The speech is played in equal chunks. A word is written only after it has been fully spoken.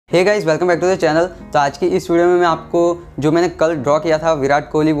Hey guys, welcome back to the channel. तो आज की इस वीडियो में मैं आपको जो मैंने कल ड्रॉ किया था विराट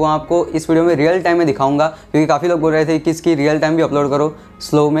कोहली, वो आपको इस वीडियो में रियल टाइम में दिखाऊंगा, क्योंकि काफ़ी लोग बोल रहे थे कि इसकी रियल टाइम भी अपलोड करो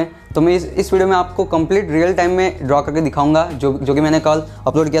स्लो में। तो मैं इस वीडियो में आपको कंप्लीट रियल टाइम में ड्रॉ करके दिखाऊंगा, जो कि मैंने कल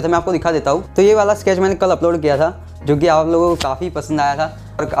अपलोड किया था। मैं आपको दिखा देता हूँ। तो ये वाला स्केच मैंने कल अपलोड किया था, जो कि आप लोगों को काफ़ी पसंद आया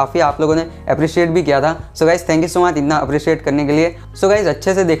था और काफ़ी आप लोगों ने अप्रिशिएट भी किया था। So guys, thank you so much इतना अप्रिशिएट करने के लिए। सो गाइस,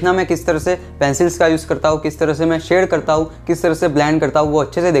 अच्छे से देखना मैं किस तरह से पेंसिल्स का यूज़ करता हूँ, किस तरह से मैं शेड करता हूँ, किस तरह से ब्लेंड करता हूँ, वो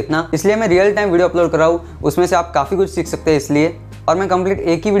अच्छे से देखना। इसलिए मैं रियल टाइम वीडियो अपलोड कर रहा हूँ, उसमें से आप काफ़ी कुछ सीख सकते हैं इसलिए। और मैं कंप्लीट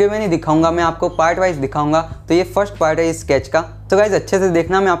एक ही वीडियो में नहीं दिखाऊंगा, मैं आपको पार्ट वाइज दिखाऊंगा। तो ये फर्स्ट पार्ट है इस स्केच का। तो गाइस, अच्छे से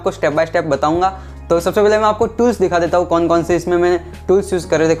देखना, मैं आपको स्टेप बाय स्टेप बताऊंगा। तो सबसे पहले मैं आपको टूल्स दिखा देता हूँ, कौन कौन से इसमें मैंने टूल्स यूज़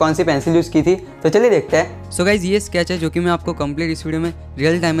करे थे, कौन सी पेंसिल यूज़ की थी। तो चलिए देखते हैं। सो गाइस, ये स्केच है जो कि मैं आपको कंप्लीट इस वीडियो में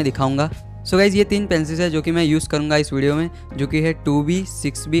रियल टाइम में दिखाऊंगा। सो गाइस, ये 3 पेंसिल्स है जो कि मैं यूज़ करूँगा इस वीडियो में, जो कि है 2B,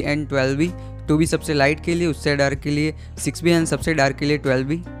 6B and 12B। 2B सबसे लाइट के लिए, उससे डार्क के लिए 6B एंड सबसे डार्क के लिए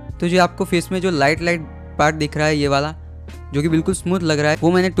 12B। तो जो आपको फेस में जो लाइट पार्ट दिख रहा है, ये वाला जो कि बिल्कुल स्मूथ लग रहा है,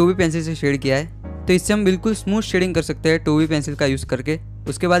 वो मैंने 2B पेंसिल से शेड किया है। तो इससे हम बिल्कुल स्मूथ शेडिंग कर सकते हैं 2B पेंसिल का यूज़ करके।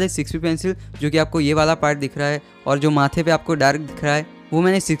 उसके बाद है 6B पेंसिल, जो कि आपको ये वाला पार्ट दिख रहा है, और जो माथे पे आपको डार्क दिख रहा है, वो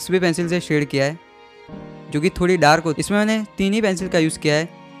मैंने 6B पेंसिल से शेड किया है, जो कि थोड़ी डार्क होती है। इसमें मैंने 3 ही पेंसिल का यूज़ किया है।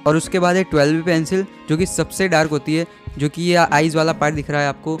 और उसके बाद है 12B पेंसिल, जो कि सबसे डार्क होती है, जो कि ये आईज़ वाला पार्ट दिख रहा है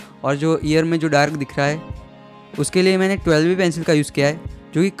आपको, और जो ईयर में जो डार्क दिख रहा है, उसके लिए मैंने 12B पेंसिल का यूज़ किया है,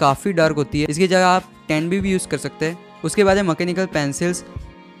 जो कि काफ़ी डार्क होती है। इसकी जगह आप 10B भी यूज़ कर सकते हैं। उसके बाद है मैकेनिकल पेंसिल्स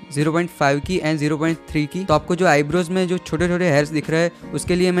 0.5 की एंड 0.3 की। तो आपको जो आईब्रोज में जो छोटे छोटे हेयर्स दिख रहे हैं,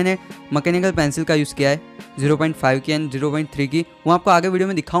 उसके लिए मैंने मैकेनिकल पेंसिल का यूज़ किया है 0.5 की एंड 0.3 की। वो आपको आगे वीडियो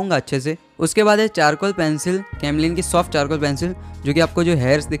में दिखाऊंगा अच्छे से। उसके बाद है चारकोल पेंसिल, कैमलिन की सॉफ्ट चारकोल पेंसिल, जो कि आपको जो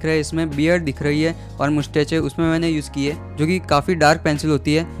हेयर्स दिख रहे हैं, इसमें बियर्ड दिख रही है और मुस्टैच है, उसमें मैंने यूज़ की है, जो कि काफ़ी डार्क पेंसिल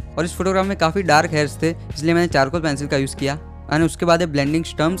होती है। और इस फोटोग्राफ में काफ़ी डार्क हेयर्स थे, इसलिए मैंने चारकोल पेंसिल का यूज़ किया। एंड उसके बाद है ब्लेंडिंग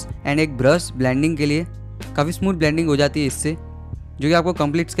स्टम्प्स एंड एक ब्रश ब्लेंडिंग के लिए। काफ़ी स्मूथ ब्लेंडिंग हो जाती है इससे, जो कि आपको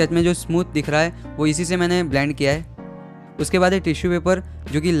कंप्लीट स्केच में जो स्मूथ दिख रहा है, वो इसी से मैंने ब्लेंड किया है। उसके बाद है टिश्यू पेपर,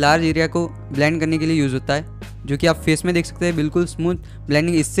 जो कि लार्ज एरिया को ब्लेंड करने के लिए यूज़ होता है, जो कि आप फेस में देख सकते हैं, बिल्कुल स्मूथ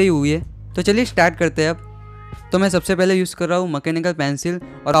ब्लेंडिंग इससे ही हुई है। तो चलिए स्टार्ट करते हैं अब। तो मैं सबसे पहले यूज़ कर रहा हूँ मैकेनिकल पेंसिल,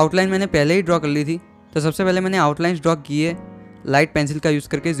 और आउटलाइन मैंने पहले ही ड्रॉ कर ली थी। तो सबसे पहले मैंने आउटलाइंस ड्रॉ की है लाइट पेंसिल का यूज़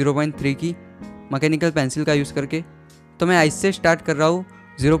करके 0.3 की मैकेनिकल पेंसिल का यूज़ करके। तो मैं इससे स्टार्ट कर रहा हूँ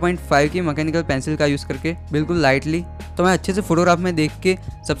 0.5 की मैकेनिकल पेंसिल का यूज़ करके, बिल्कुल लाइटली। तो मैं अच्छे से फोटोग्राफ में देख के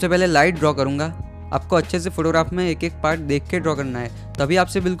सबसे पहले लाइट ड्रॉ करूँगा। आपको अच्छे से फोटोग्राफ में एक एक पार्ट देख के ड्रॉ करना है, तभी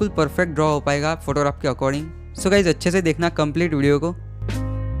आपसे बिल्कुल परफेक्ट ड्रॉ हो पाएगा फोटोग्राफ के अकॉर्डिंग। सो गाइस, अच्छे से देखना कंप्लीट वीडियो को।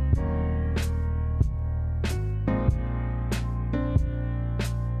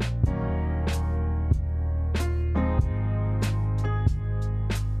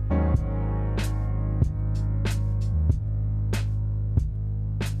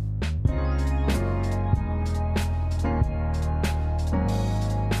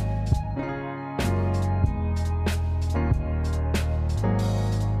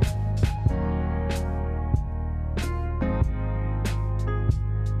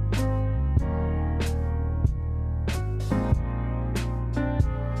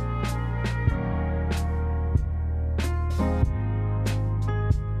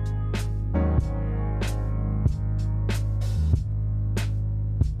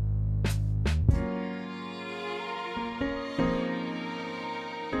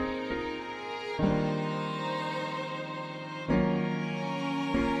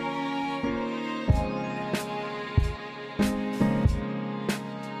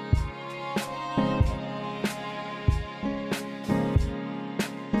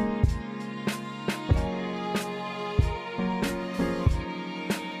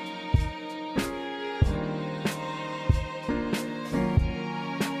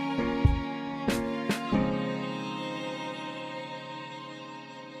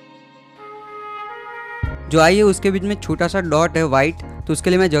 जो आई है उसके बीच में छोटा सा डॉट है वाइट, तो उसके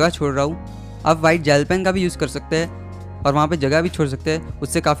लिए मैं जगह छोड़ रहा हूँ। आप वाइट जेल पेन का भी यूज़ कर सकते हैं और वहाँ पे जगह भी छोड़ सकते हैं,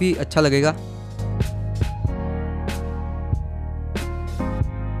 उससे काफ़ी अच्छा लगेगा।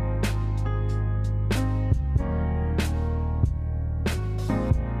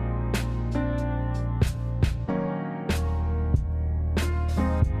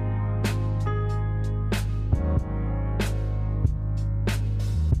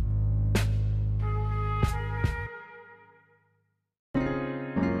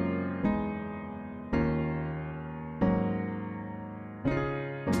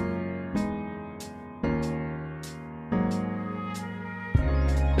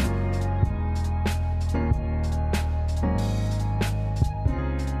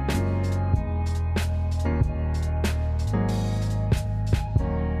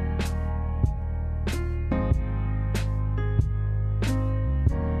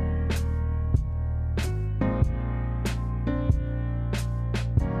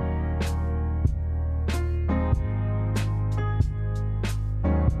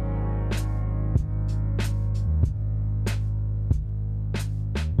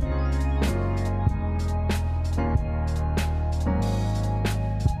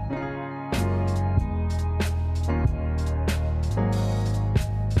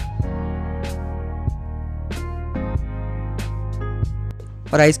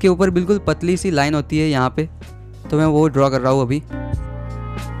 और आइज़ के ऊपर बिल्कुल पतली सी लाइन होती है यहाँ पे, तो मैं वो ड्रॉ कर रहा हूँ अभी।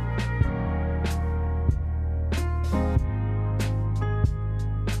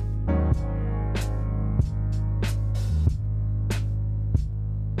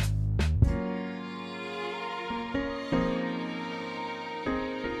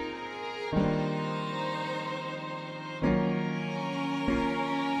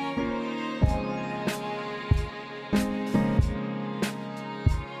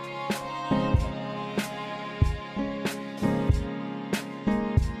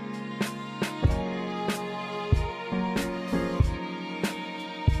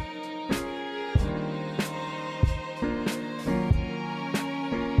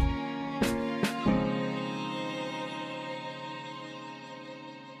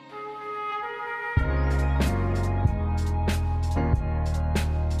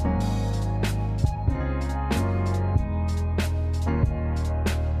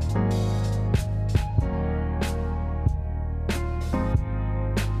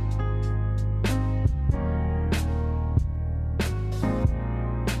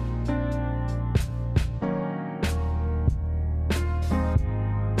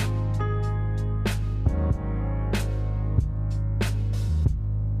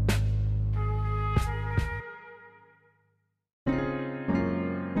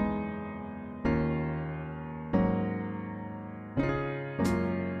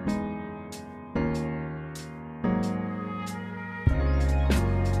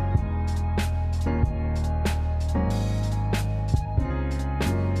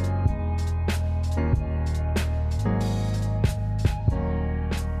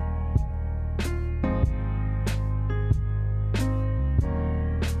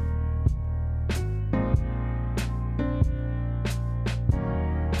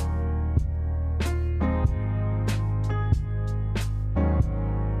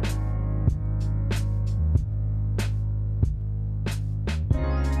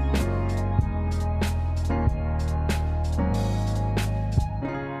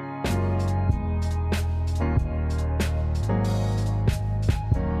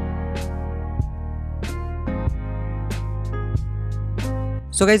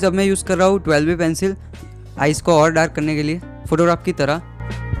 सो गाइस, अब मैं यूज़ कर रहा हूँ 12B पेंसिल आइज़ को और डार्क करने के लिए, फोटोग्राफ की तरह।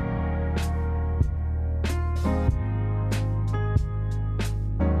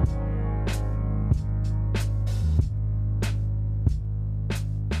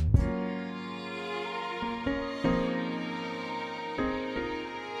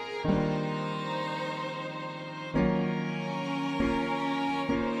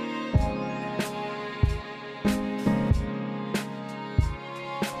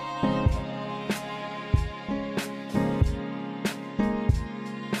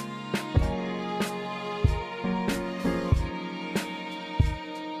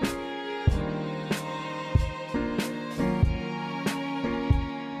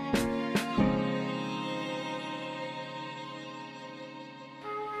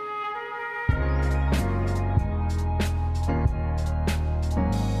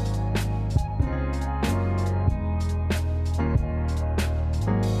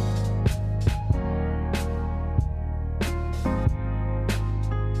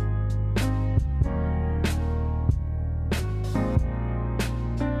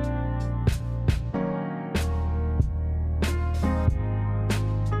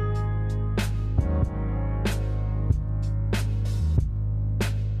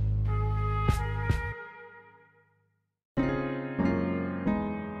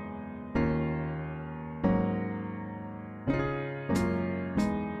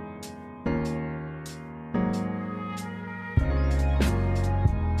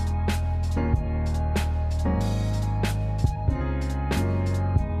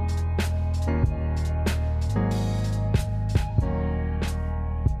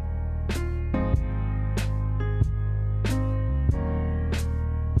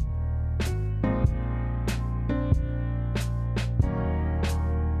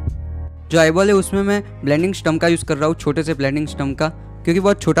 जो आईबॉल है उसमें मैं ब्लेंडिंग स्टम्प का यूज़ कर रहा हूँ, छोटे से ब्लेंडिंग स्टम्प का, क्योंकि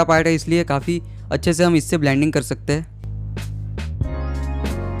बहुत छोटा पार्ट है इसलिए काफ़ी अच्छे से हम इससे ब्लेंडिंग कर सकते हैं।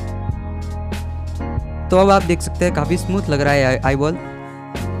 तो अब आप देख सकते हैं काफ़ी स्मूथ लग रहा है आईबॉल।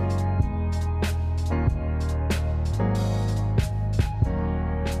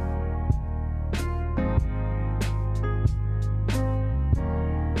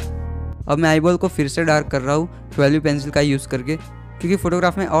 अब मैं आईबॉल को फिर से डार्क कर रहा हूँ 12B पेंसिल का यूज़ करके, क्योंकि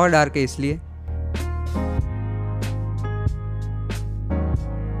फोटोग्राफ में और डार्क है इसलिए।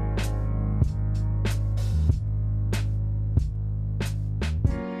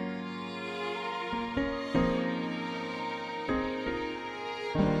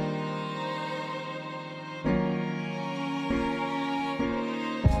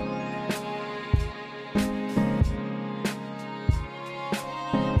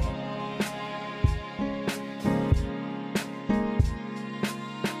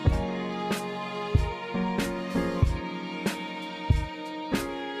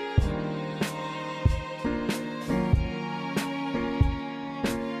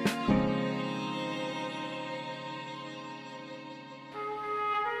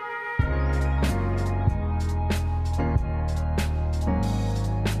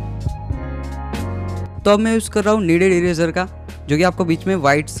 तो अब मैं यूज़ कर रहा हूँ नीडेड इरेजर का, जो कि आपको बीच में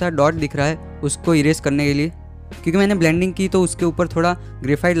वाइट सा डॉट दिख रहा है, उसको इरेज करने के लिए, क्योंकि मैंने ब्लेंडिंग की तो उसके ऊपर थोड़ा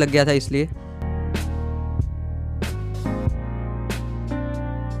ग्रेफाइट लग गया था इसलिए।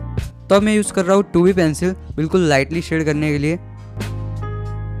 तो अब मैं यूज़ कर रहा हूँ 2B पेंसिल बिल्कुल लाइटली शेड करने के लिए।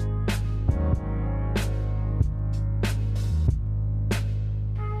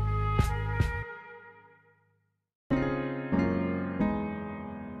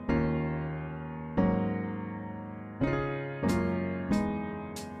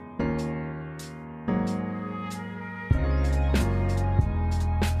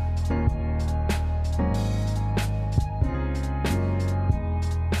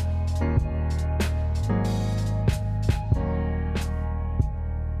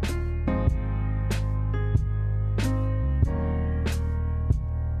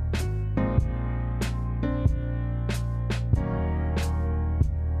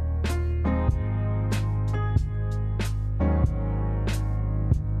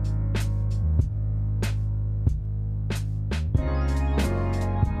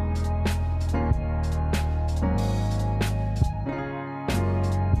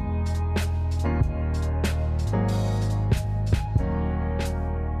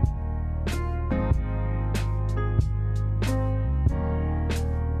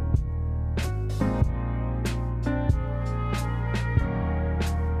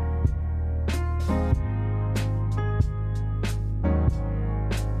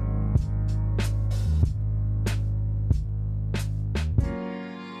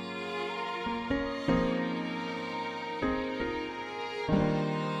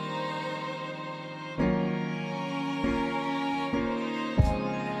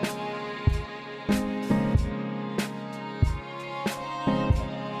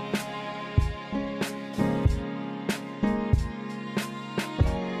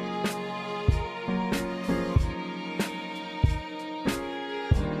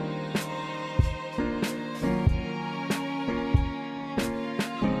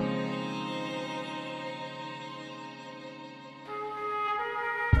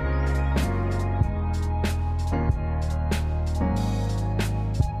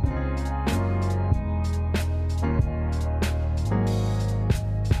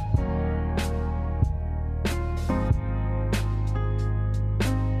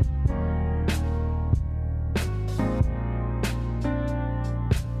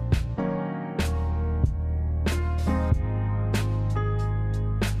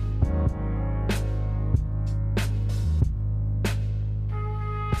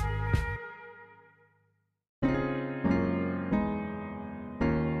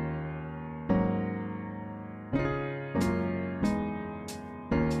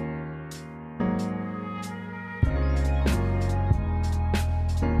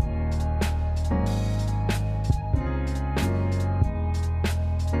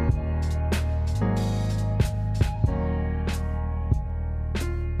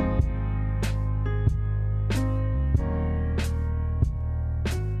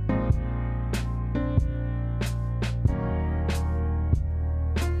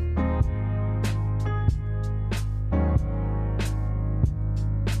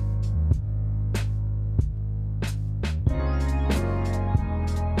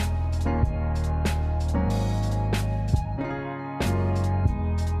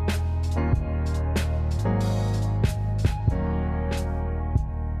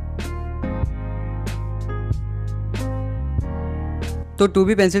 तो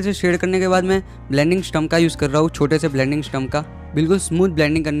 2B पेंसिल से शेड करने के बाद मैं ब्लेंडिंग स्टम्प का यूज़ कर रहा हूँ, छोटे से ब्लेंडिंग स्टम्प का, बिल्कुल स्मूथ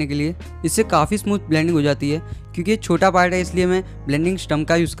ब्लेंडिंग करने के लिए। इससे काफ़ी स्मूथ ब्लेंडिंग हो जाती है। क्योंकि ये छोटा पार्ट है इसलिए मैं ब्लेंडिंग स्टम्प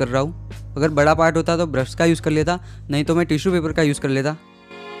का यूज़ कर रहा हूँ। अगर बड़ा पार्ट होता तो ब्रश का यूज़ कर लेता, नहीं तो मैं टिश्यू पेपर का यूज़ कर लेता।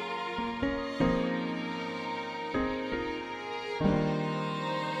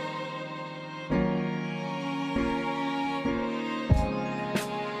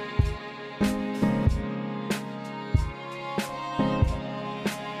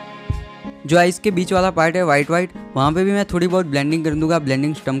 जो आइस के बीच वाला पार्ट है वाइट वाइट, वहाँ पे भी मैं थोड़ी बहुत ब्लेंडिंग कर दूंगा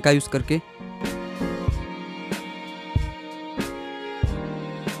ब्लेंडिंग स्टम्प का यूज़ करके।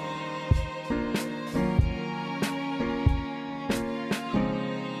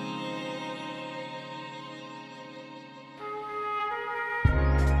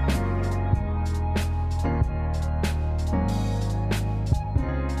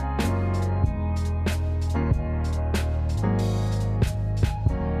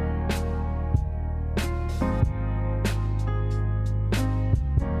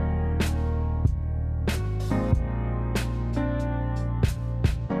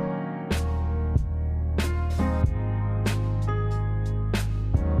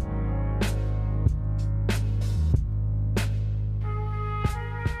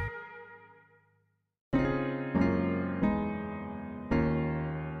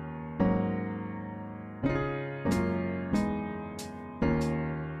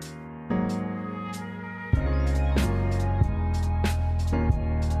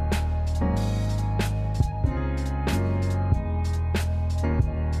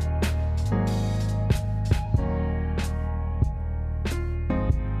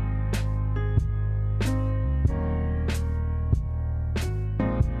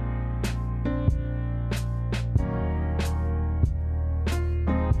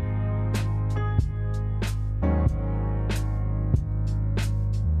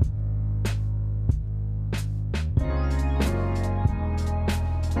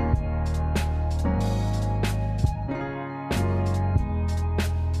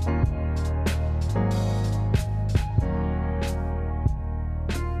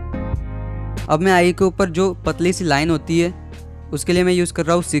 अब मैं आई के ऊपर जो पतली सी लाइन होती है उसके लिए मैं यूज़ कर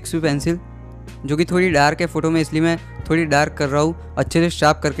रहा हूँ 6B पेंसिल, जो कि थोड़ी डार्क है फ़ोटो में, इसलिए मैं थोड़ी डार्क कर रहा हूँ अच्छे से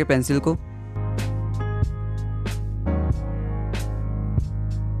शार्प करके पेंसिल को।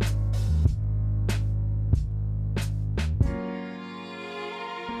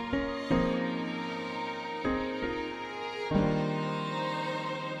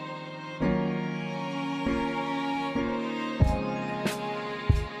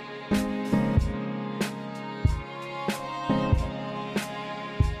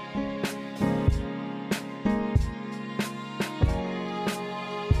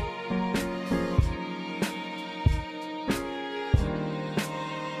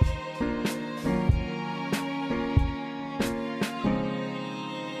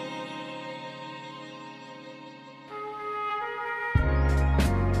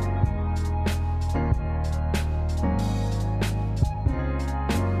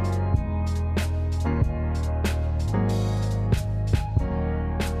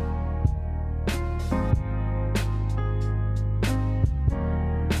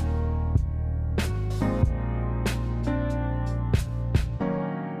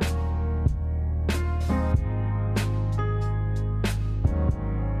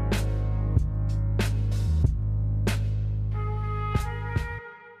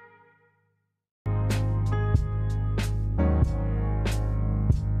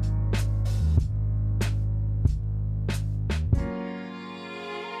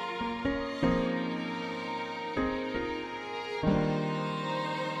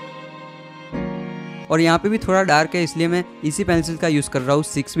 और यहाँ पे भी थोड़ा डार्क है, इसलिए मैं इसी पेंसिल का यूज़ कर रहा हूँ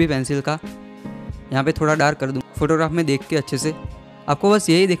 6B पेंसिल का। यहाँ पे थोड़ा डार्क कर दूँ फोटोग्राफ में देख के अच्छे से। आपको बस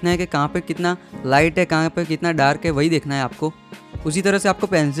यही देखना है कि कहाँ पे कितना लाइट है, कहाँ पे कितना डार्क है, वही देखना है आपको। उसी तरह से आपको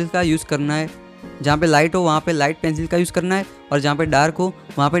पेंसिल का यूज़ करना है, जहाँ पे लाइट हो वहाँ पे लाइट पेंसिल का यूज़ करना है, और जहाँ पे डार्क हो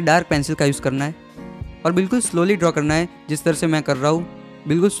वहाँ पे डार्क पेंसिल का यूज़ करना है। और बिल्कुल स्लोली ड्रॉ करना है, जिस तरह से मैं कर रहा हूँ,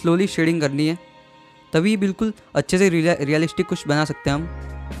 बिल्कुल स्लोली शेडिंग करनी है, तभी बिल्कुल अच्छे से रियलिस्टिक कुछ बना सकते हैं हम।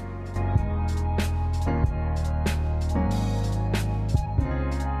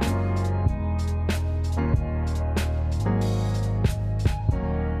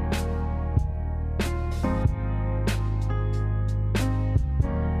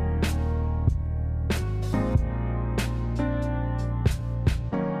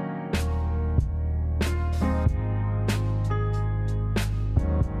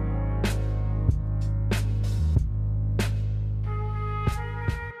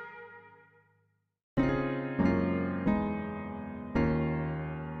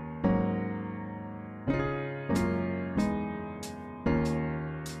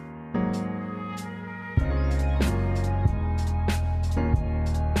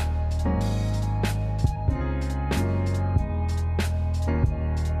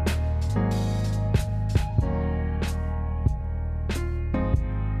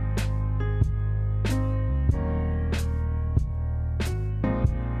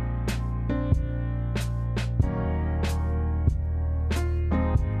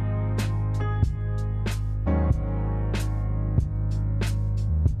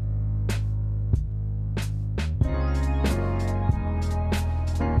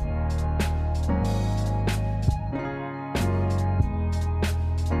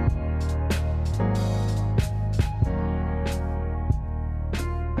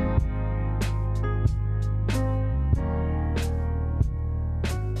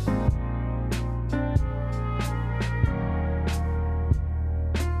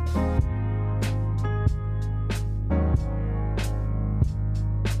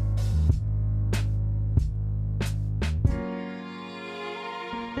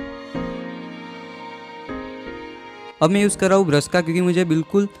 अब मैं यूज़ कर रहा हूँ ब्रश का, क्योंकि मुझे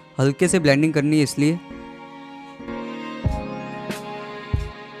बिल्कुल हल्के से ब्लेंडिंग करनी है इसलिए।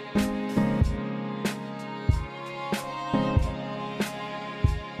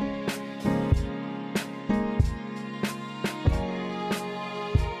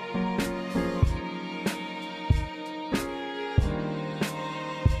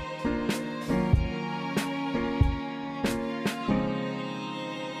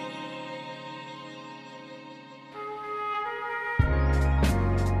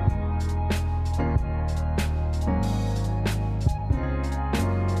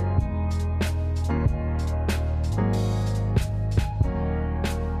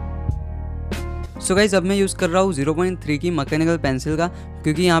 सो गाइस, अब मैं यूज़ कर रहा हूँ 0.3 की मैकेनिकल पेंसिल का,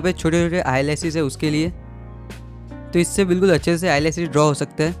 क्योंकि यहाँ पे छोटे छोटे आई लैशेस है उसके लिए। तो इससे बिल्कुल अच्छे से आई लैशेस ड्रॉ हो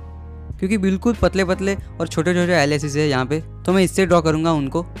सकते हैं, क्योंकि बिल्कुल पतले पतले और छोटे छोटे आई लैशेस है यहाँ पे, तो मैं इससे ड्रॉ करूँगा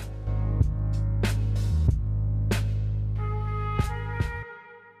उनको।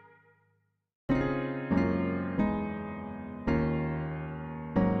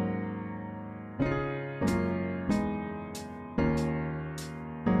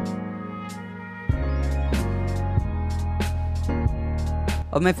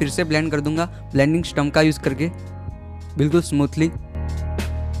 अब मैं फिर से ब्लेंड कर दूंगा ब्लेंडिंग स्टम्प का यूज़ करके बिल्कुल स्मूथली।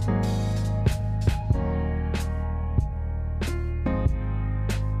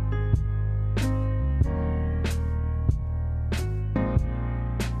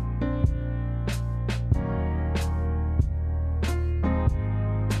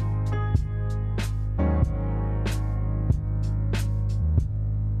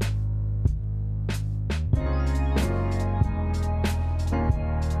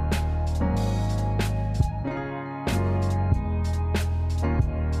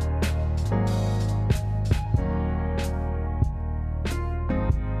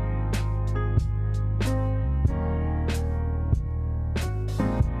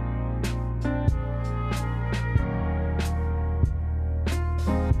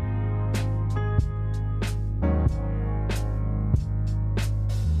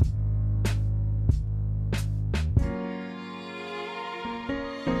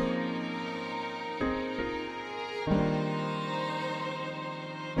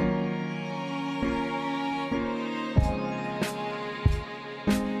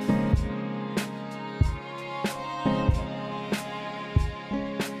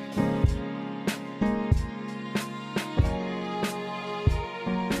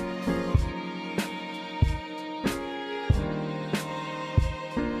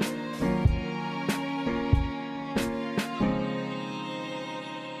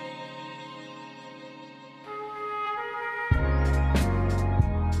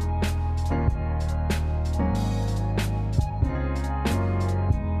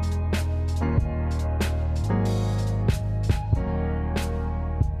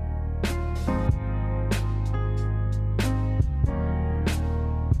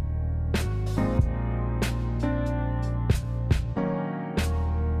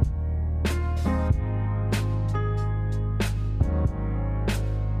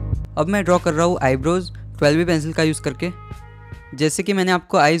 अब मैं ड्रॉ कर रहा हूँ आईब्रोज 12B पेंसिल का यूज़ करके। जैसे कि मैंने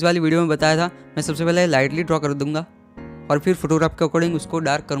आपको आईज़ वाली वीडियो में बताया था, मैं सबसे पहले लाइटली ड्रॉ कर दूंगा और फिर फोटोग्राफ के अकॉर्डिंग उसको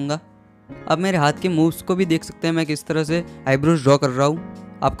डार्क करूँगा। अब मेरे हाथ के मूव्स को भी देख सकते हैं मैं किस तरह से आईब्रोज ड्रॉ कर रहा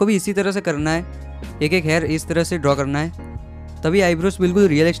हूँ। आपको भी इसी तरह से करना है, एक एक हेयर इस तरह से ड्रॉ करना है, तभी आईब्रोज बिल्कुल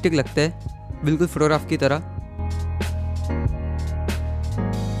रियलिस्टिक लगता है, बिल्कुल फोटोग्राफ की तरह।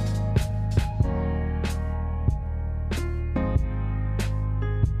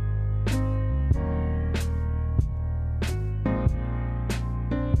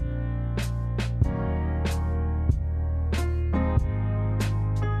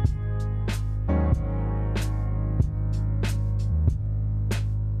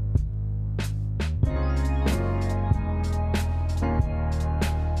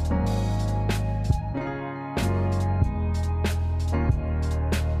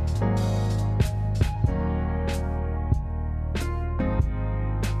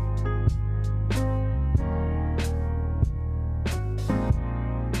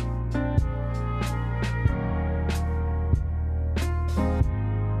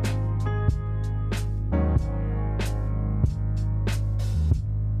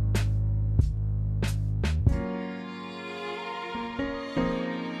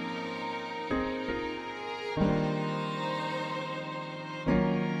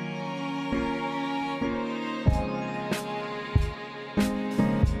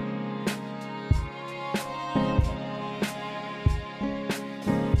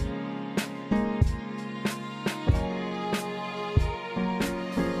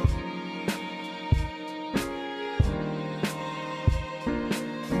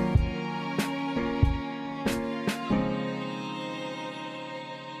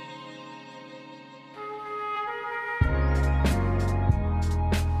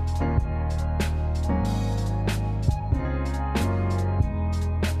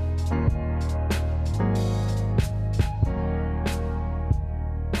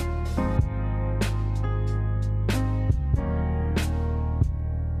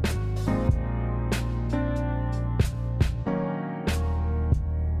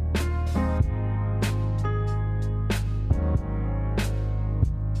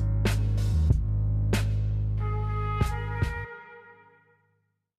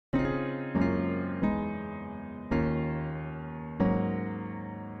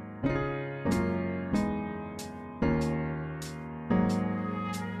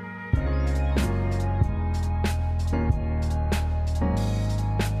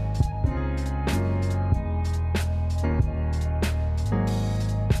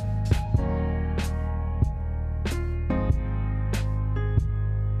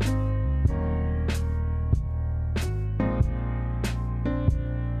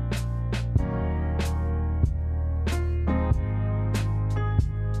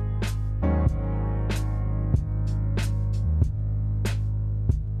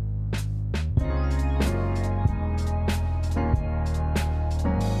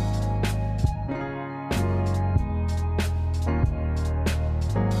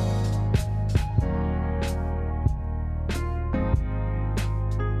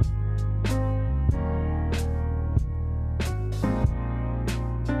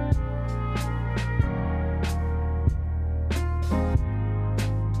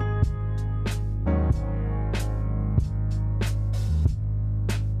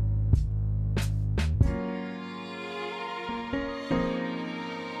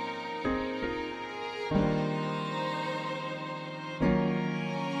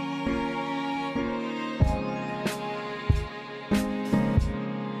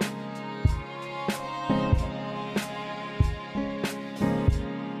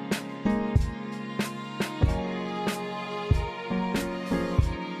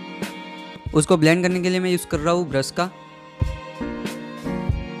 उसको ब्लेंड करने के लिए मैं यूज़ कर रहा हूँ ब्रश का।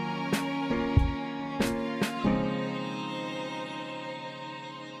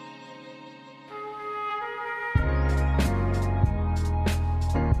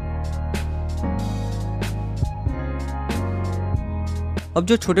 अब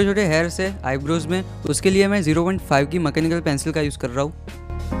जो छोटे छोटे हेयर्स है आईब्रोज में, उसके लिए मैं 0.5 की मैकेनिकल पेंसिल का यूज़ कर रहा हूँ।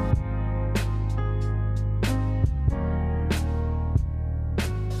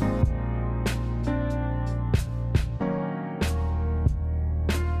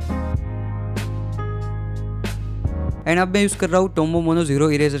 एंड अब मैं यूज़ कर रहा हूँ टोम्बो मोनो 0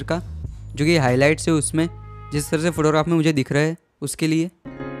 इरेजर का, जो कि हाईलाइट्स है उसमें जिस तरह से फोटोग्राफ में मुझे दिख रहा है उसके लिए।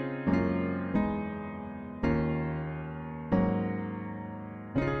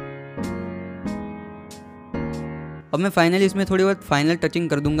 अब मैं फाइनली इसमें थोड़ी बहुत फाइनल टचिंग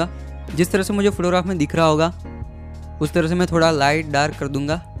कर दूंगा। जिस तरह से मुझे फोटोग्राफ में दिख रहा होगा उस तरह से मैं थोड़ा लाइट डार्क कर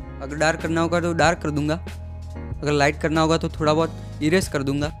दूंगा। अगर डार्क करना होगा तो डार्क कर दूंगा, अगर लाइट करना होगा तो थोड़ा बहुत इरेज कर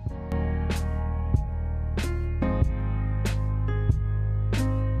दूंगा।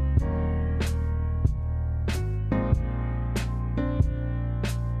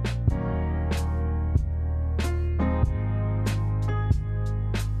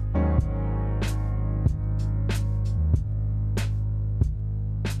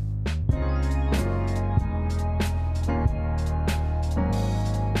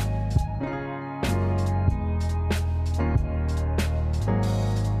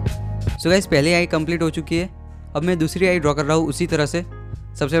 सो गाइस, पहली आई कंप्लीट हो चुकी है। अब मैं दूसरी आई ड्रॉ कर रहा हूँ उसी तरह से।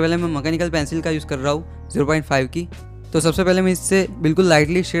 सबसे पहले मैं मैकेनिकल पेंसिल का यूज़ कर रहा हूँ 0.5 की। तो सबसे पहले मैं इससे बिल्कुल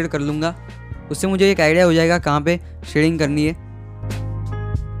लाइटली शेड कर लूँगा, उससे मुझे एक आइडिया हो जाएगा कहाँ पे शेडिंग करनी है।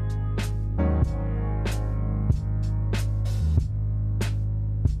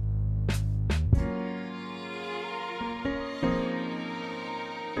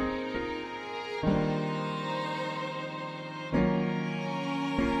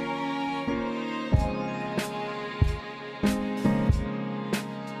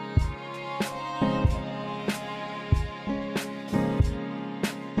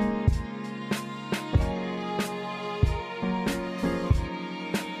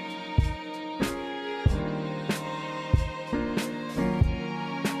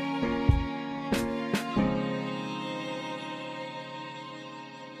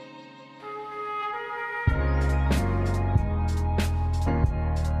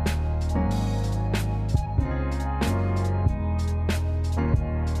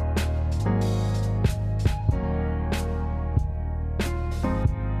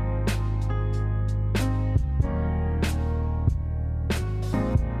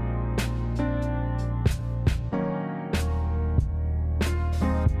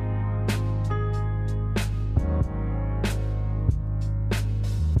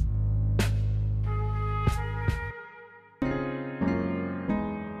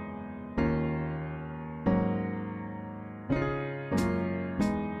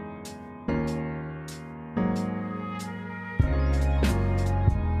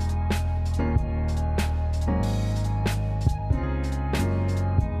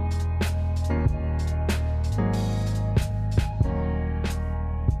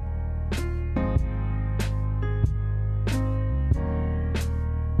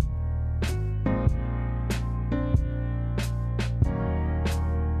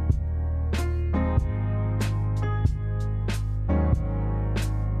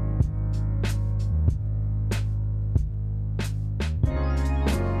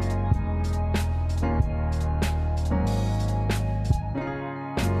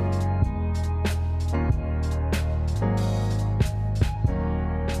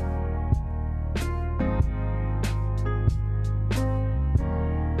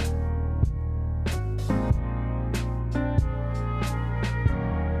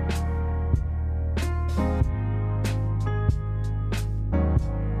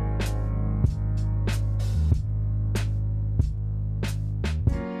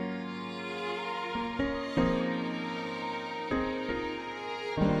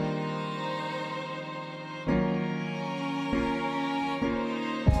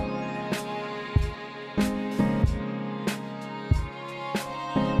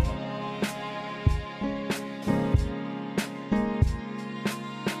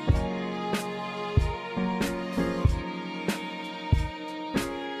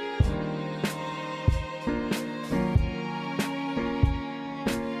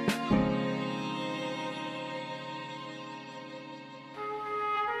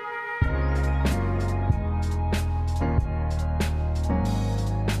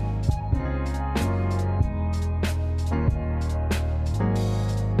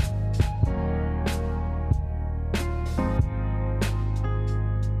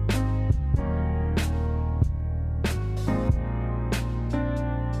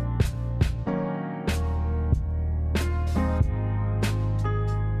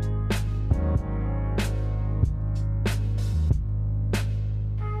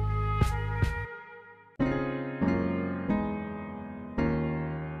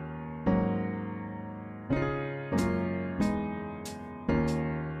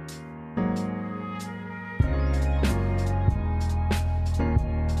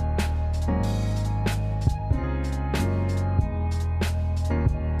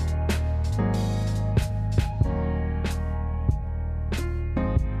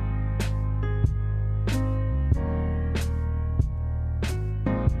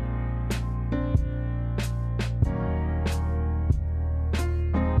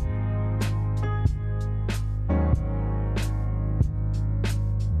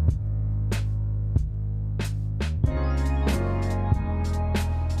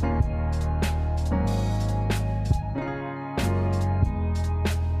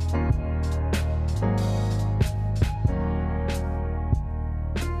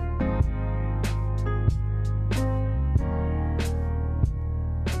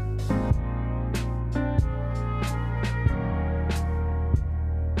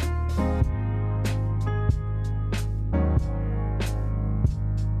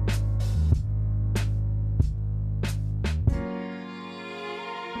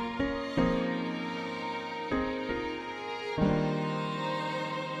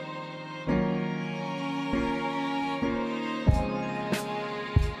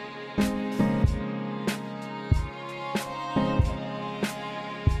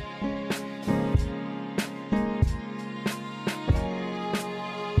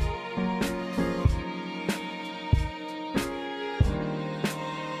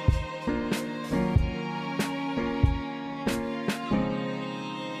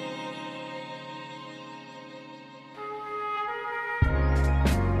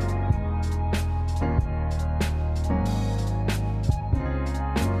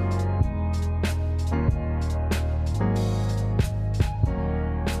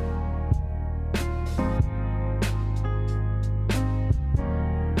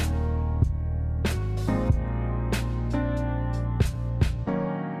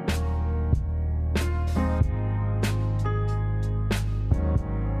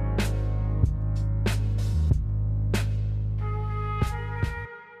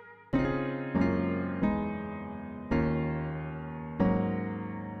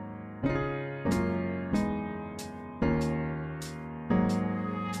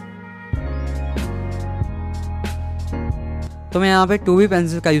 तो मैं यहाँ पे 2B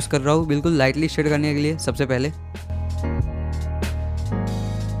पेंसिल का यूज़ कर रहा हूँ बिल्कुल लाइटली शेड करने के लिए सबसे पहले।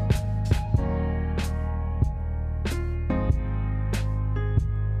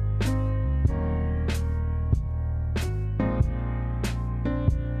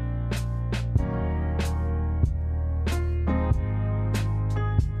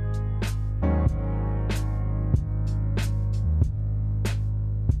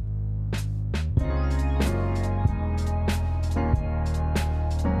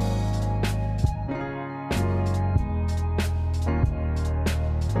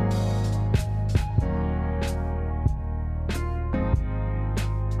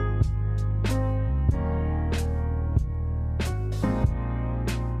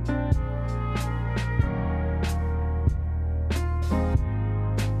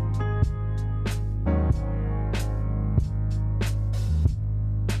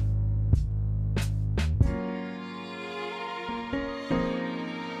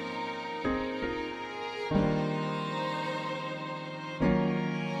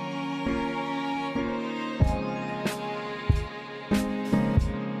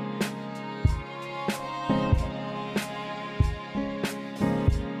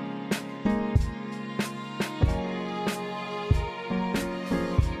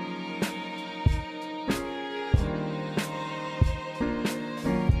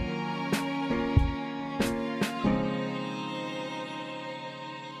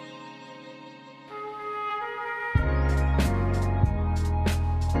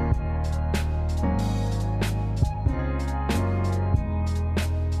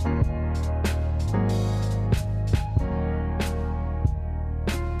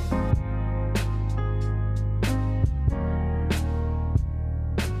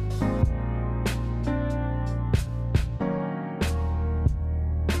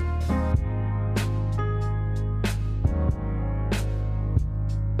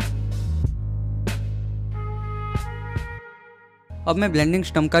 अब मैं ब्लेंडिंग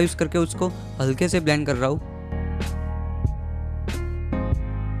स्टम्प का यूज़ करके उसको हल्के से ब्लेंड कर रहा हूँ।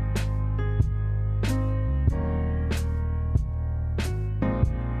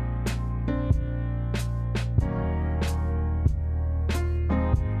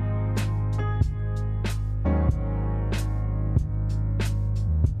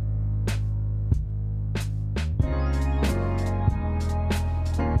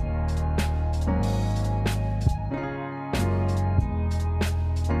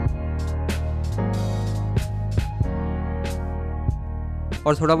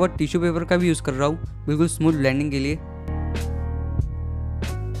 और थोड़ा बहुत टिश्यू पेपर का भी यूज़ कर रहा हूँ बिल्कुल स्मूथ ब्लेंडिंग के लिए।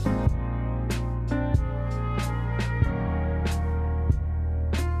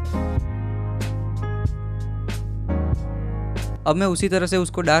 अब मैं उसी तरह से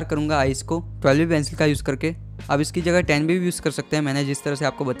उसको डार्क करूँगा आइज़ को 12B पेंसिल का यूज़ करके। आप इसकी जगह 10B भी यूज़ कर सकते हैं, मैंने जिस तरह से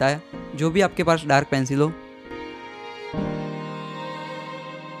आपको बताया, जो भी आपके पास डार्क पेंसिल हो।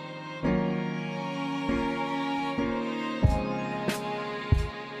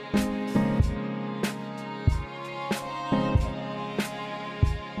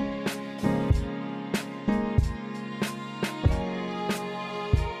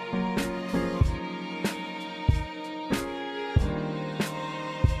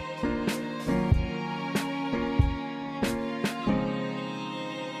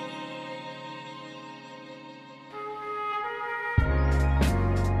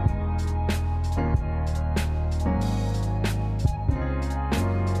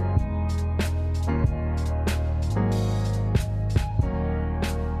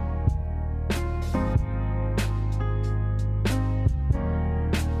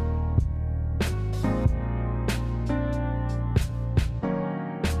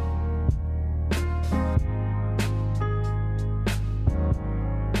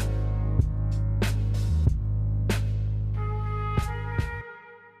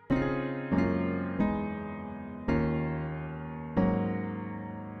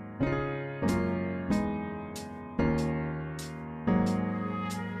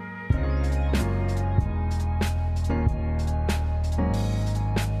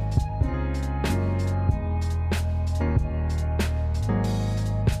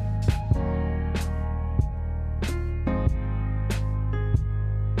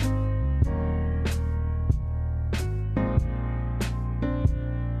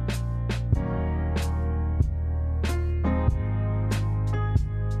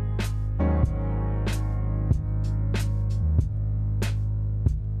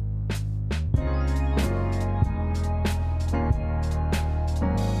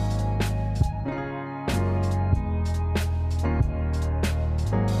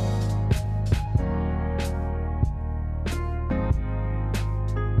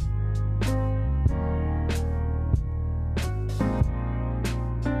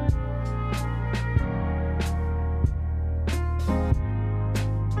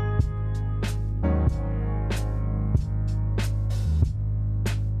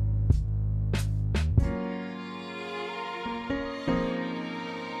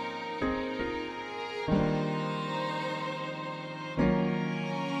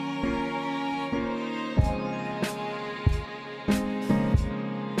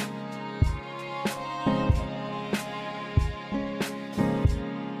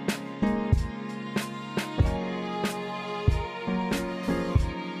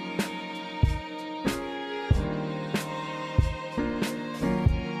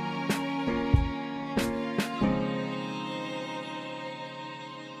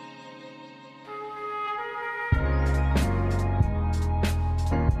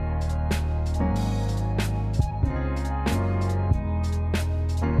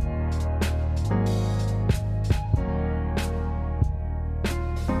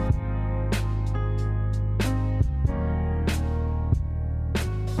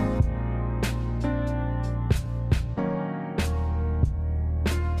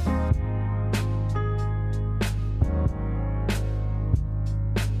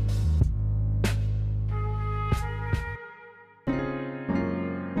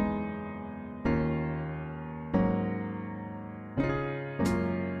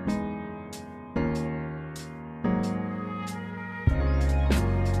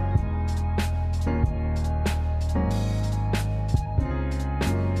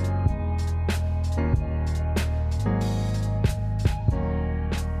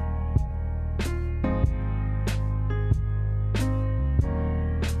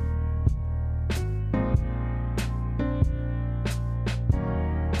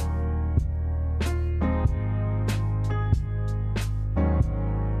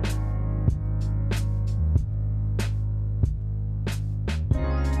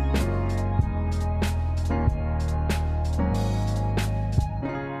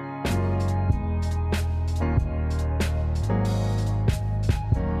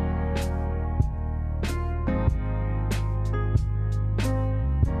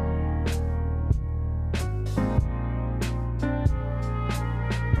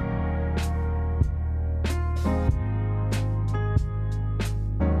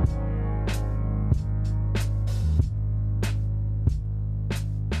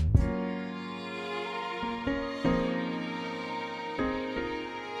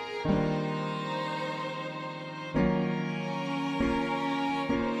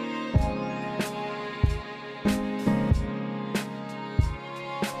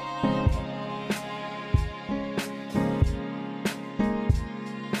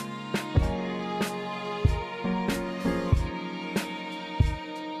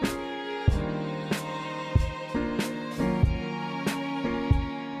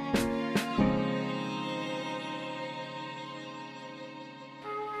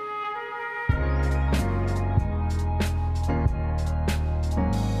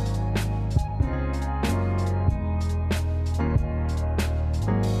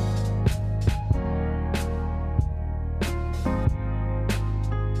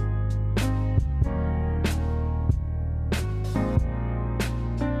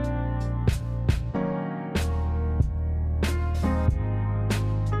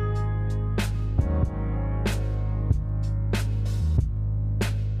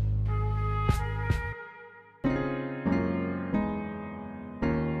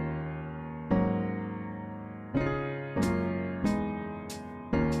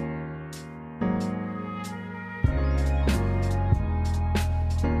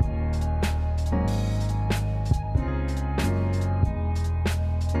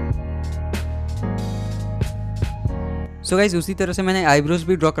 सो गाइस उसी तरह से मैंने आईब्रोज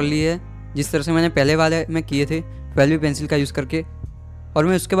भी ड्रॉ कर लिए है, जिस तरह से मैंने पहले वाले में किए थे 12B पेंसिल का यूज़ करके। और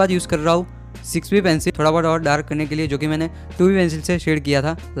मैं उसके बाद यूज़ कर रहा हूँ 6B पेंसिल थोड़ा बहुत और डार्क करने के लिए, जो कि मैंने 2B पेंसिल से शेड किया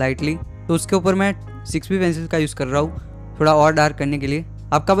था लाइटली। तो उसके ऊपर मैं 6B पेंसिल का यूज़ कर रहा हूँ थोड़ा और डार्क करने के लिए।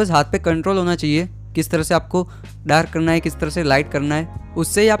 आपका बस हाथ पे कंट्रोल होना चाहिए किस तरह से आपको डार्क करना है, किस तरह से लाइट करना है,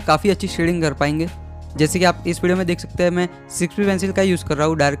 उससे ही आप काफ़ी अच्छी शेडिंग कर पाएंगे। जैसे कि आप इस वीडियो में देख सकते हैं मैं 6B पेंसिल का यूज़ कर रहा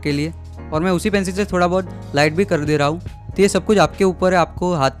हूँ डार्क के लिए, और मैं उसी पेंसिल से थोड़ा बहुत लाइट भी कर दे रहा हूँ। तो ये सब कुछ आपके ऊपर है,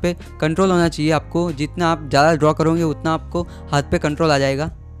 आपको हाथ पे कंट्रोल होना चाहिए। आपको जितना आप ज़्यादा ड्रॉ करोगे उतना आपको हाथ पे कंट्रोल आ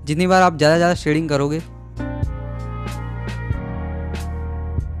जाएगा, जितनी बार आप ज़्यादा शेडिंग करोगे।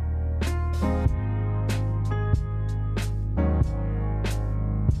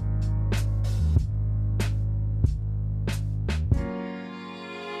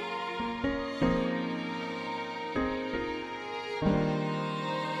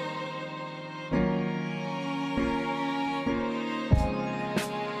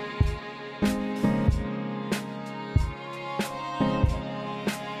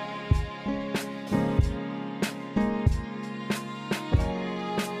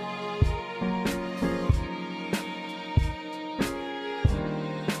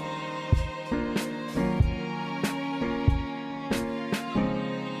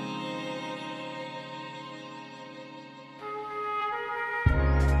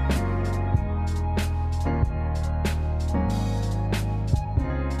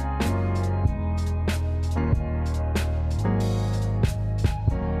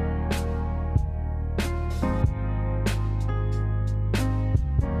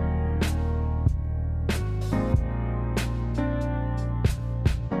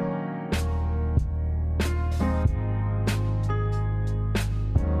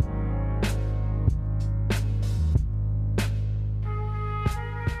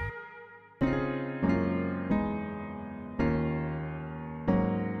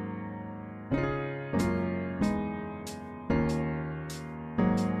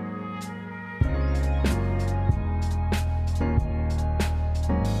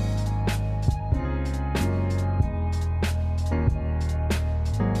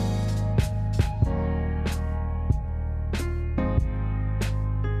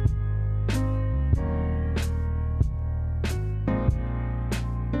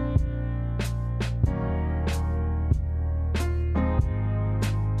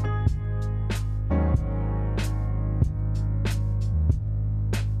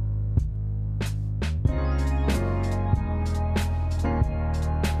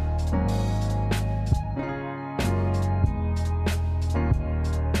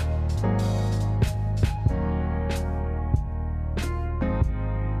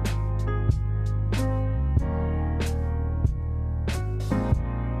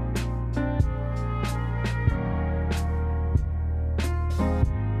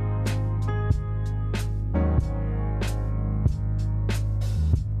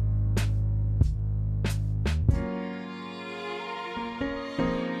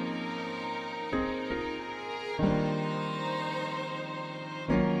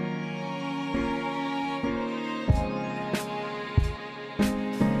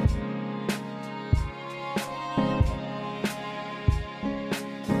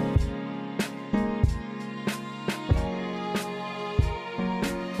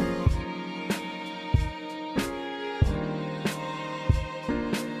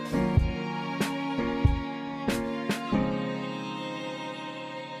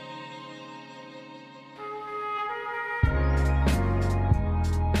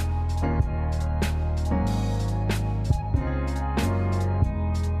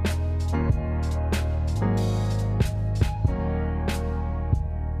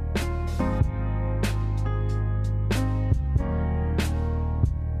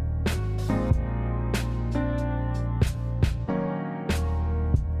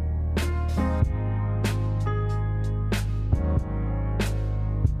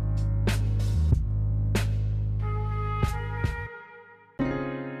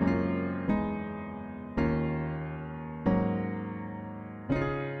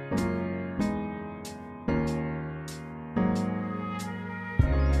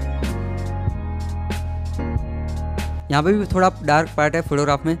 यहाँ पे भी थोड़ा डार्क पार्ट है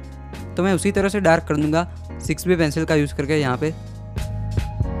फोटोग्राफ में, तो मैं उसी तरह से डार्क कर दूंगा 6B पेंसिल का यूज़ करके यहाँ पे।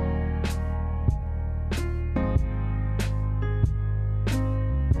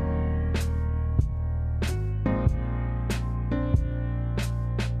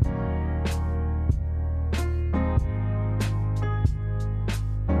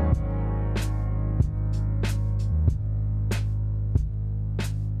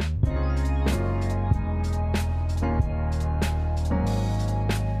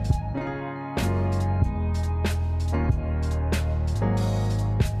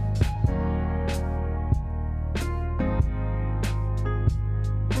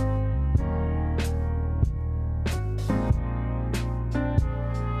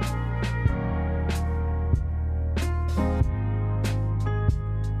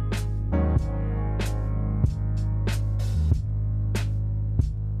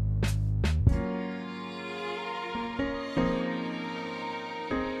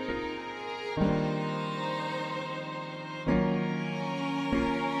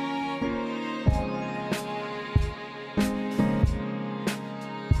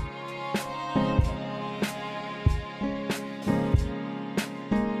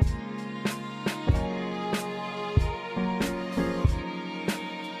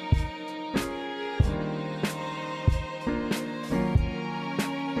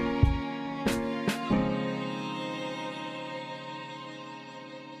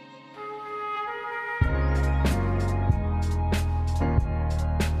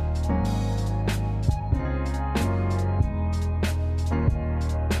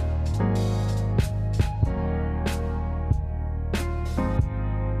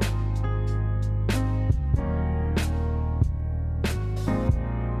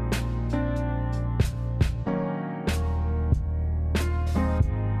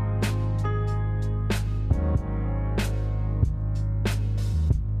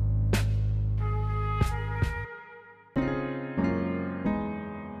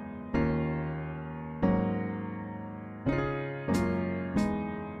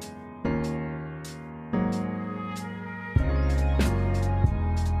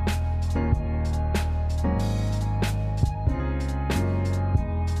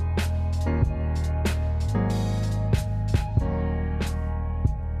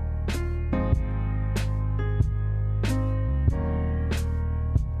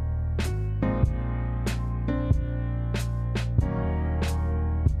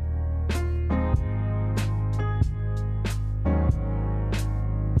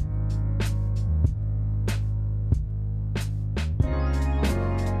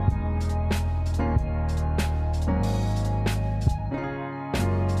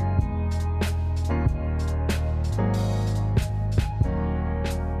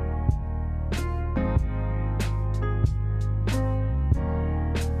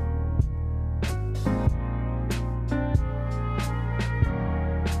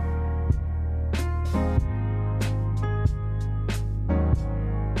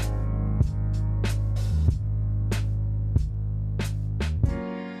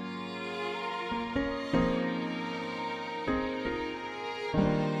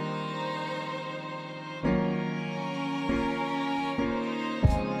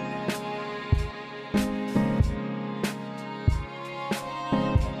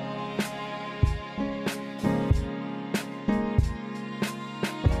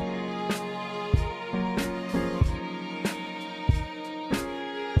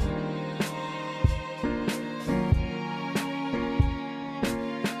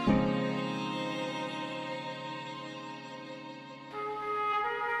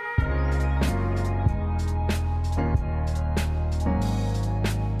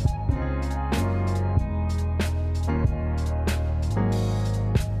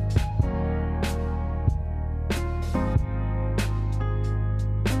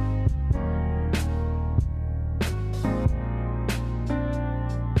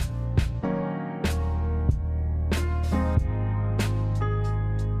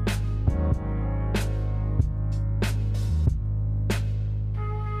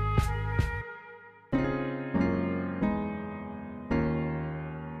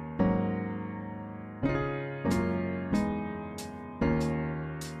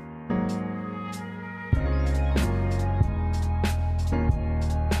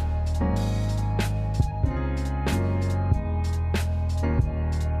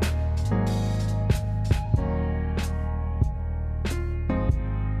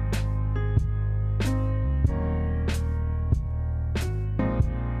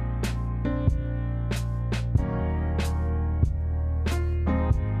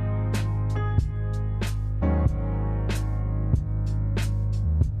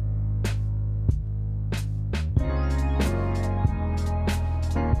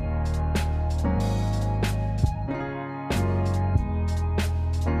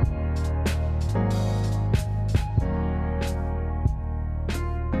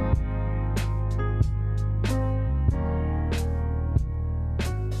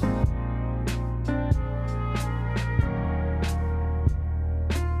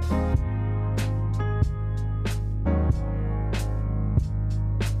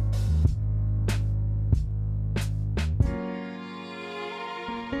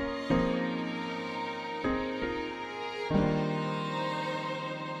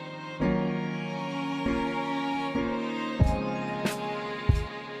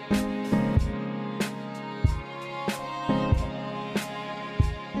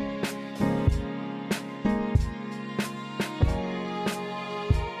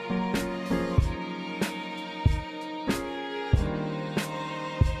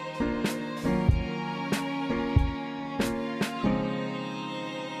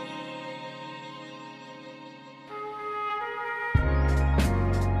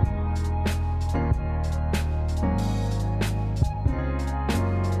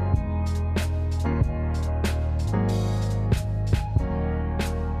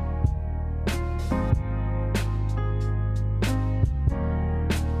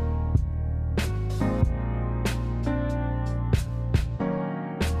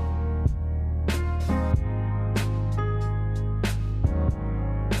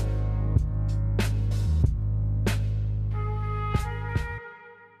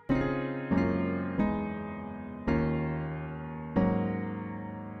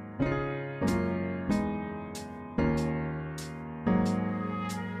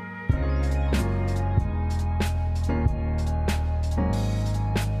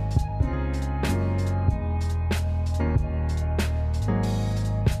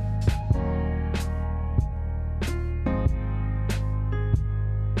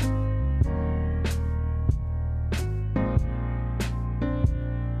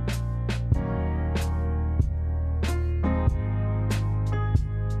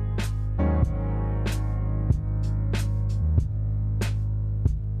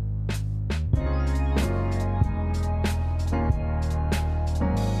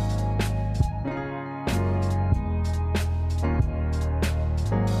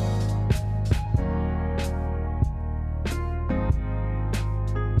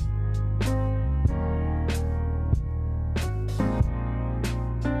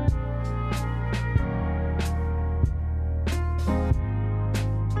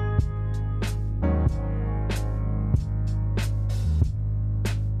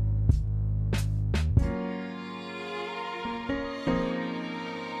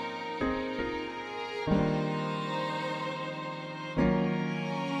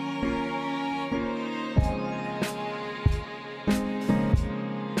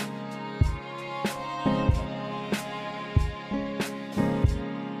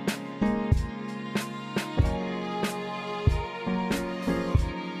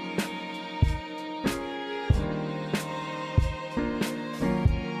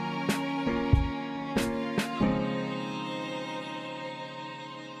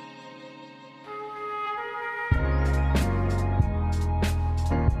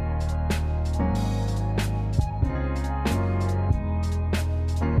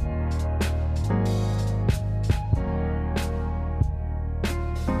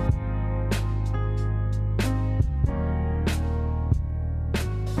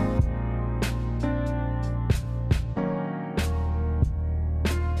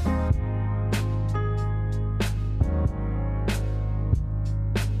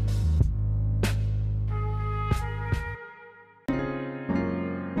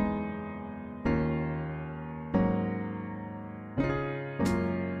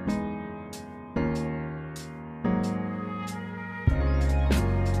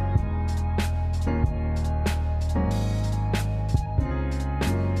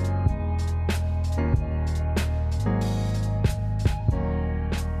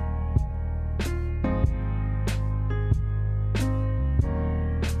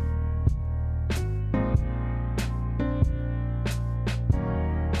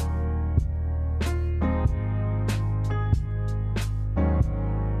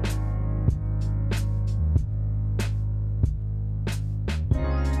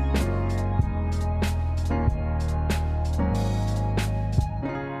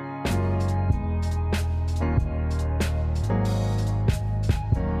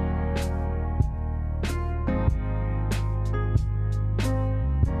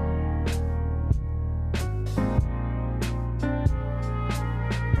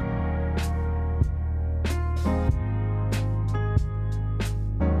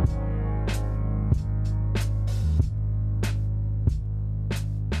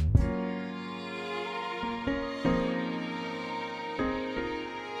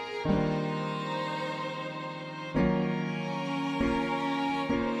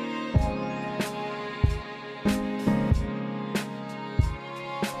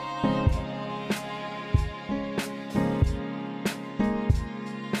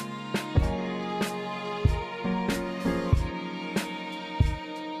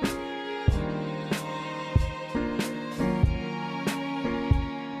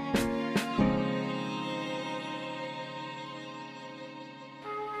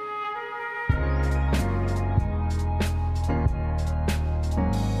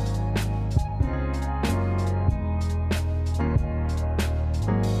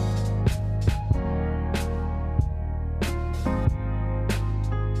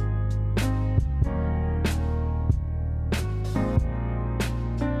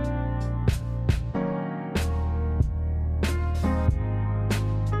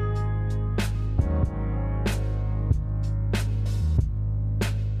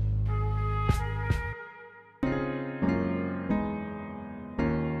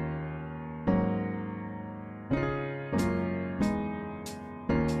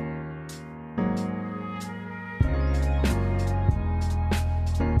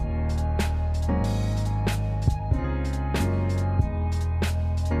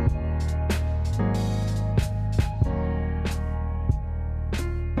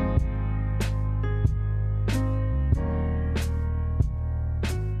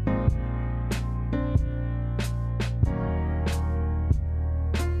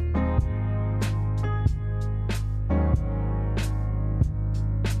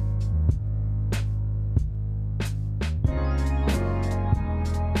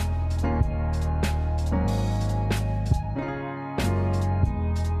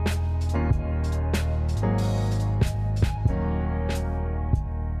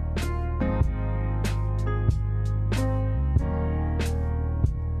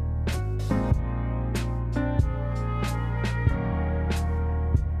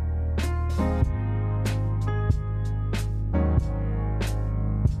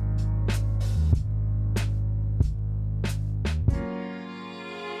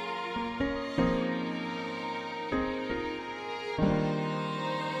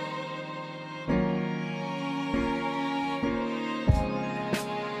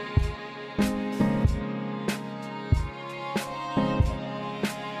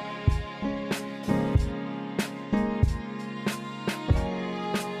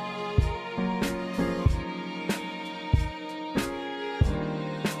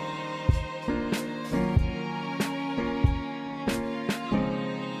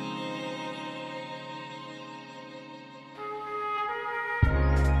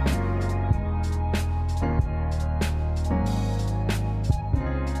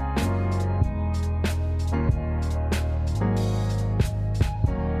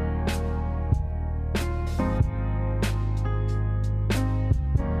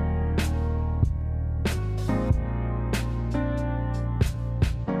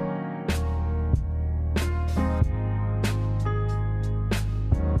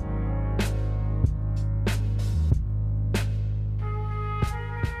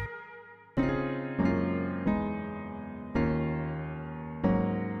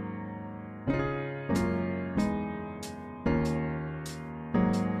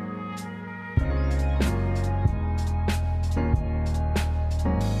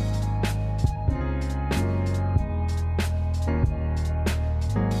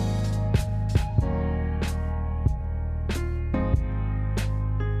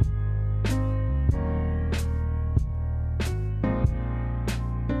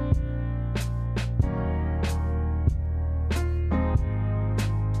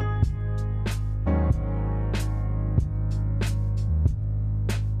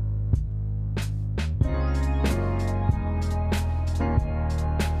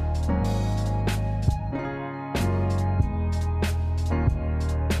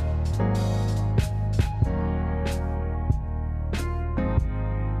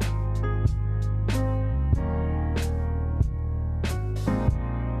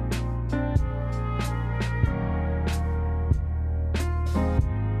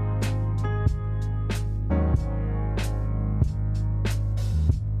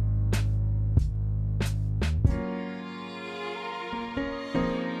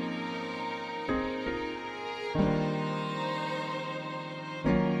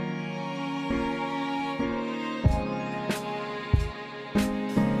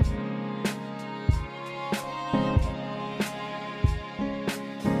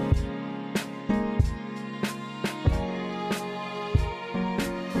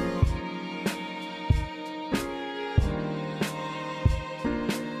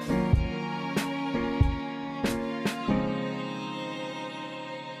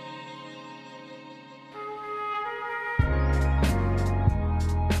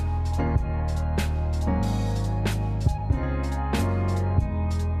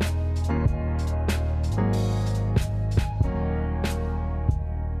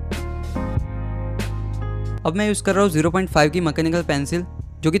 अब मैं यूज़ कर रहा हूँ 0.5 की मैकेनिकल पेंसिल,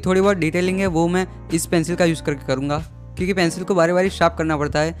 जो कि थोड़ी बहुत डिटेलिंग है वो मैं इस पेंसिल का यूज़ करके करूँगा, क्योंकि पेंसिल को बारी बारी शार्प करना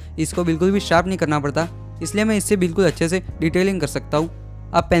पड़ता है, इसको बिल्कुल भी शार्प नहीं करना पड़ता, इसलिए मैं इससे बिल्कुल अच्छे से डिटेलिंग कर सकता हूँ।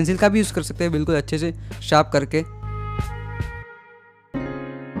 आप पेंसिल का भी यूज़ कर सकते हैं बिल्कुल अच्छे से शार्प करके।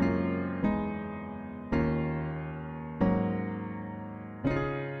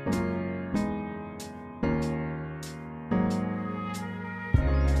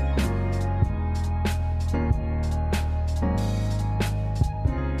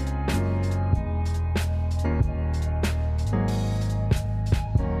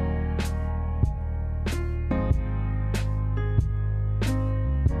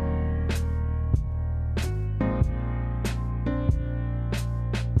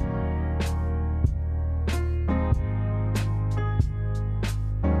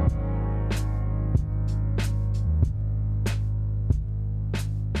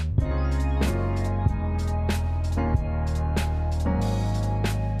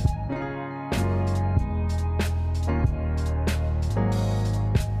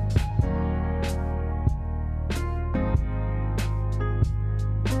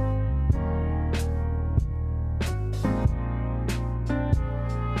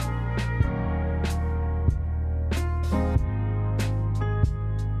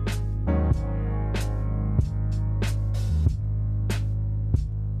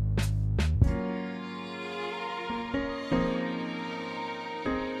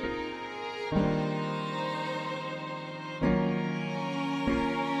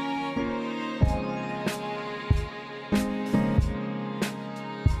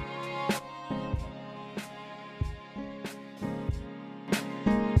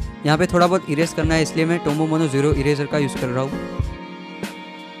 यहाँ पे थोड़ा बहुत इरेज करना है, इसलिए मैं टोमो मोनो 0 इरेजर का यूज़ कर रहा हूँ।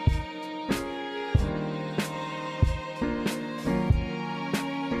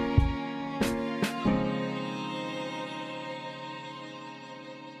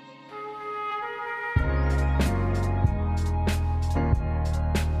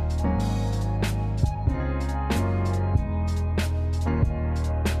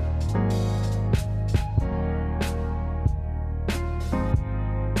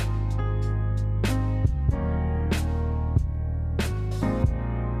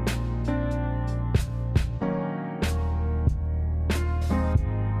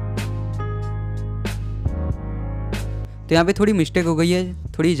 तो यहाँ पे थोड़ी मिस्टेक हो गई है,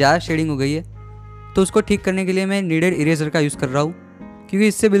 थोड़ी ज़्यादा शेडिंग हो गई है, तो उसको ठीक करने के लिए मैं नीडेड इरेजर का यूज़ कर रहा हूँ, क्योंकि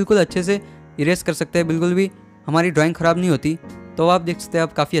इससे बिल्कुल अच्छे से इरेज कर सकते हैं, बिल्कुल भी हमारी ड्राइंग ख़राब नहीं होती। तो आप देख सकते हैं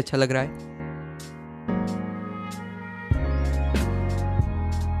अब काफ़ी अच्छा लग रहा है।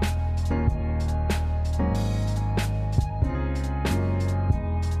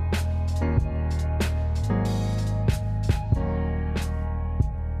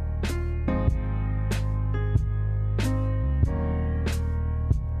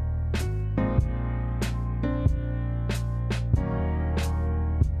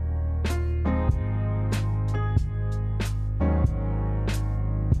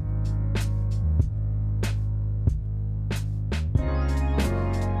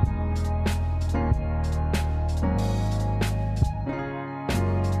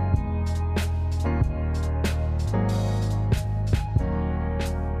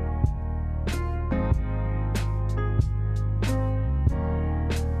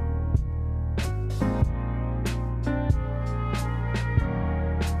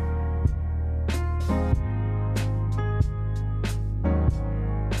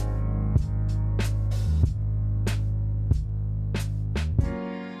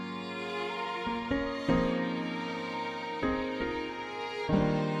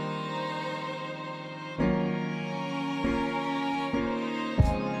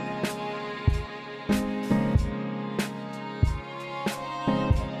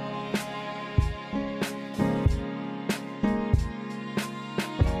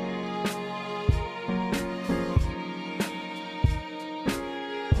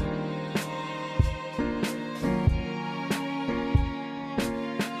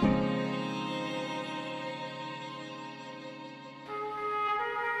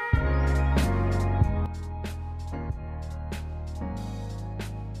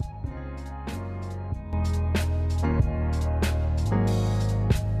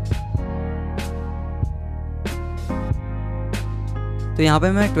 तो यहाँ पे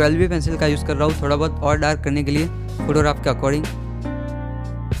मैं 12B पेंसिल का यूज़ कर रहा हूँ थोड़ा बहुत और डार्क करने के लिए फोटोग्राफ के अकॉर्डिंग।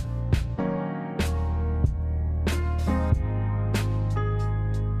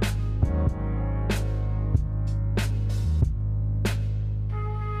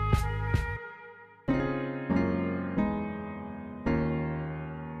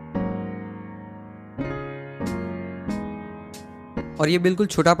 और ये बिल्कुल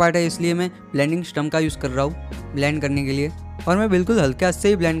छोटा पार्ट है, इसलिए मैं ब्लेंडिंग स्टम्प का यूज़ कर रहा हूँ ब्लेंड करने के लिए, और मैं बिल्कुल हल्के हाथ से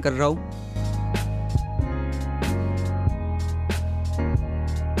ही ब्लेंड कर रहा हूँ।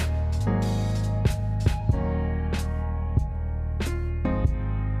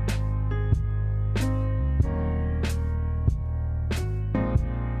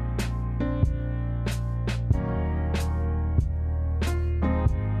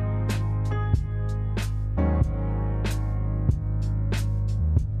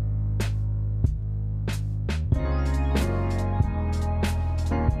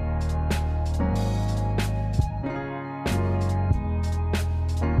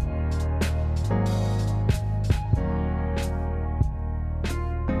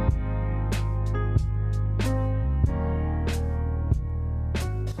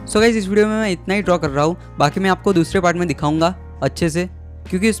 सो गाइस, इस वीडियो में मैं इतना ही ड्रॉ कर रहा हूँ, बाकी मैं आपको दूसरे पार्ट में दिखाऊंगा अच्छे से,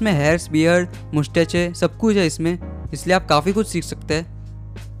 क्योंकि इसमें हेयर्स, बियर्ड, मुस्टैच है, सब कुछ है इसमें, इसलिए आप काफ़ी कुछ सीख सकते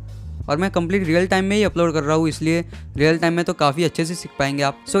हैं। और मैं कंप्लीट रियल टाइम में ही अपलोड कर रहा हूँ, इसलिए रियल टाइम में तो काफ़ी अच्छे से सीख पाएंगे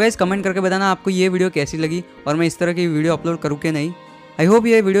आप। सो गाइस, कमेंट करके बताना आपको ये वीडियो कैसी लगी और मैं इस तरह की वीडियो अपलोड करूँ कि नहीं। आई होप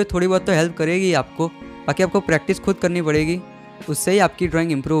ये वीडियो थोड़ी बहुत तो हेल्प करेगी आपको, बाकी आपको प्रैक्टिस खुद करनी पड़ेगी, उससे ही आपकी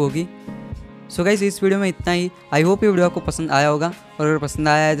ड्राइंग इंप्रूव होगी। सो गाइस, इस वीडियो में इतना ही। आई होप ये वीडियो आपको पसंद आया होगा, और अगर पसंद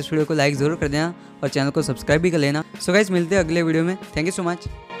आया है तो इस वीडियो को लाइक ज़रूर कर देना और चैनल को सब्सक्राइब भी कर लेना। सो गाइस, मिलते हैं अगले वीडियो में। Thank you so much.